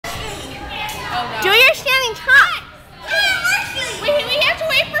Do your standing top. We have to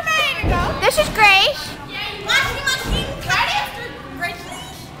wait for May to go. This is Grace.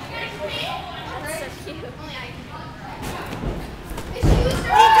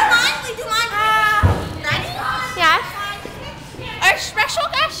 Yes. Our special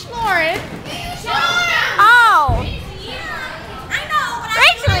guest, Lauren. Oh. I know.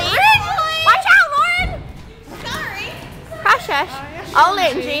 Ridgely. Watch out, Lauren. Sorry. Precious. Oh,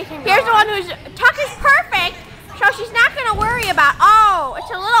 Lindsay. Here's the one whose tuck is perfect, so she's not going to worry about, oh,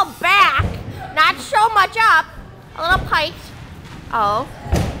 it's a little back, not so much up, a little piked. Oh,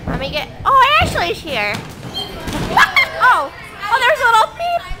 let me get, oh, Ashley's here. Oh, there's a little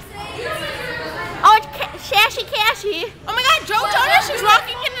beep. Oh, it's Sassy Cassie. Oh my God, Joe Jonas is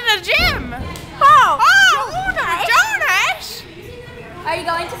walking into the gym. Oh, Jonas. Are you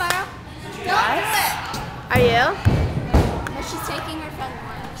going tomorrow? Yes. Are you? No, she's taking her friend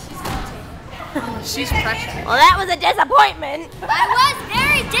tomorrow. She's going to. She's precious. Well, that was a disappointment. I was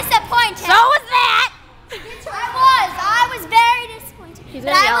very disappointed. So was that. I was very disappointed. He's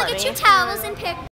But gonna I yell will at get me. you towels and pick.